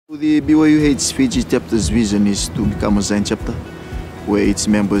The BYUH Fiji chapter's vision is to become a Zion chapter, where its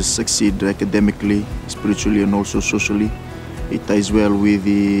members succeed academically, spiritually, and also socially. It ties well with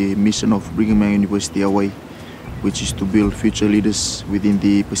the mission of Brigham Young University Hawaii, which is to build future leaders within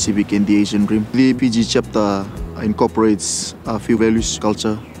the Pacific and the Asian Rim. The PG chapter incorporates a few values: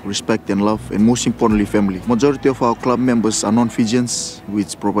 culture, respect and love, and most importantly, family. Majority of our club members are non-Fijians,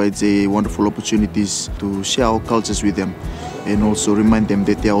 which provides a wonderful opportunities to share our cultures with them and also remind them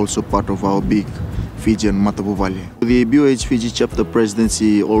that they are also part of our big Fijian Matapu Valley. The BOH Fiji chapter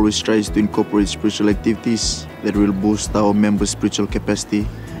presidency always tries to incorporate spiritual activities that will boost our members' spiritual capacity,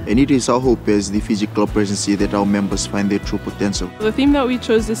 and it is our hope as the Fiji Club presidency that our members find their true potential. The theme that we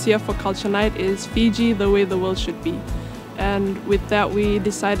chose this year for Culture Night is Fiji, the way the world should be. And with that, we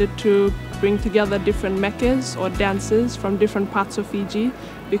decided to bring together different mekas or dances from different parts of Fiji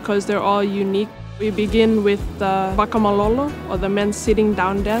because they're all unique. We begin with the Wakamalolo, or the men's sitting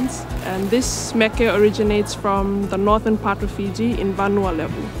down dance, and this meke originates from the northern part of Fiji in Vanua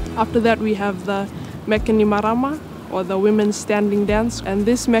level. After that, we have the meke Nimarama, or the women's standing dance, and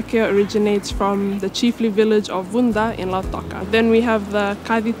this meke originates from the chiefly village of Vunda in Lautoka. Then we have the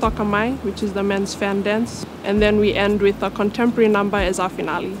Kaidi Tokamai, which is the men's fan dance, and then we end with a contemporary number as our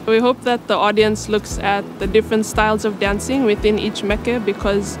finale. We hope that the audience looks at the different styles of dancing within each meke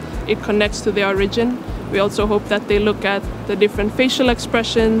because it connects to their origin. We also hope that they look at the different facial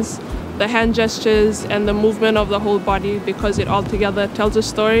expressions, the hand gestures, and the movement of the whole body because it all together tells a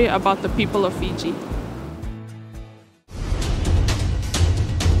story about the people of Fiji.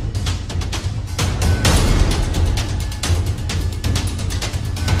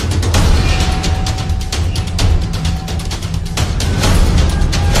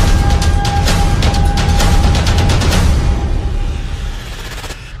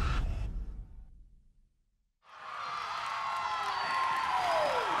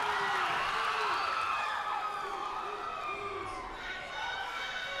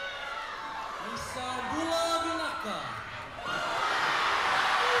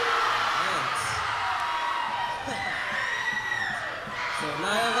 So,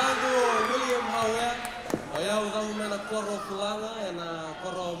 naiagangu William Hauer, o iau rau mena koro kulanga e na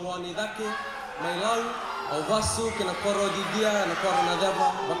koro moani dake, mai lau, o wasu ke na koro didia, na koro nadeva,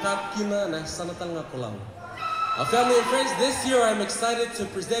 bakat kina na sanatanga kulang. Family and friends, this year I'm excited to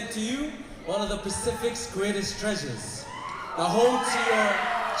present to you one of the Pacific's greatest treasures. Now home to your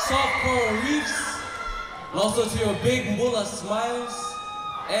soft coral reefs, and also to your big Mbula smiles,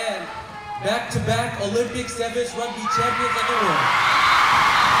 and back-to-back Olympic Sevens rugby champions of the world.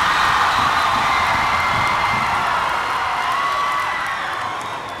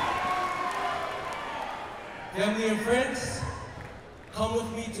 Family and friends, come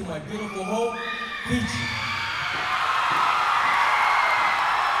with me to my beautiful home, Fiji.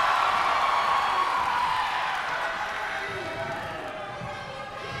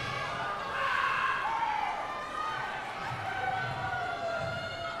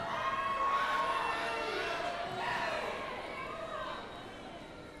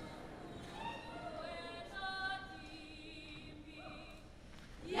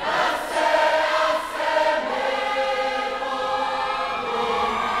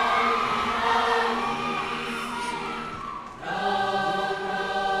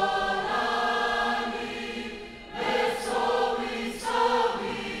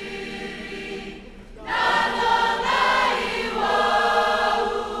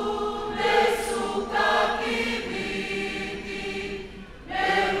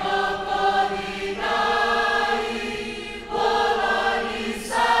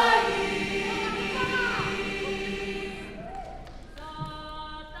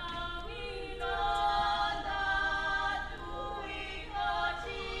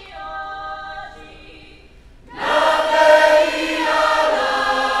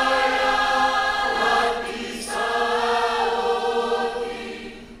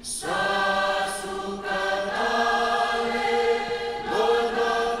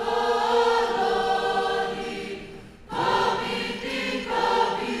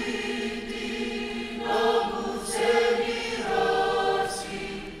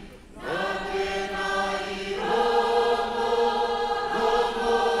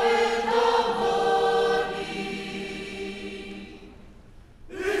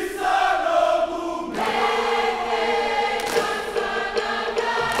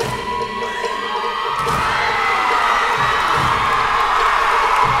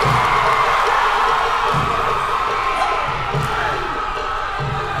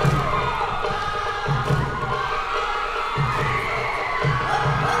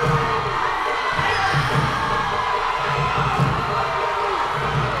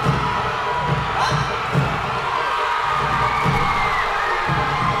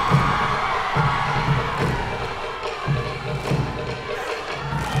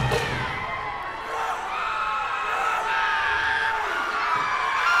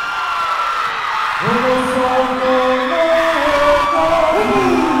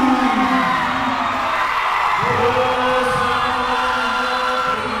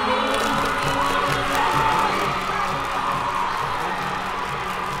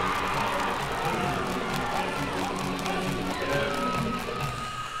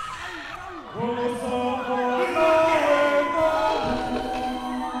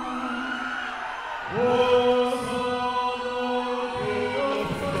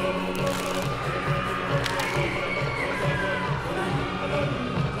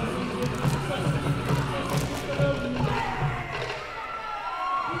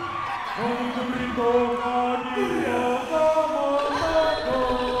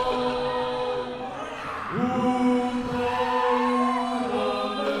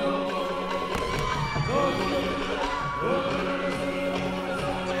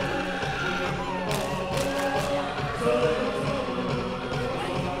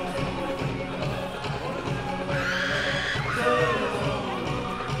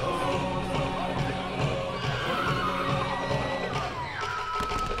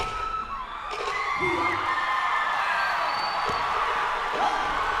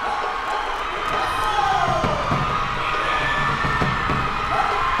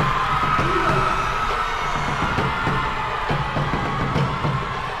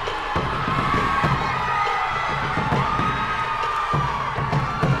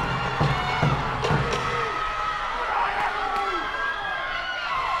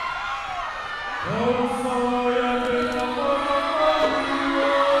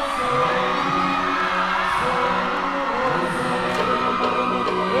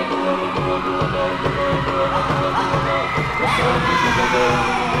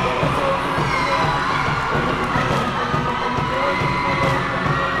 Thank you.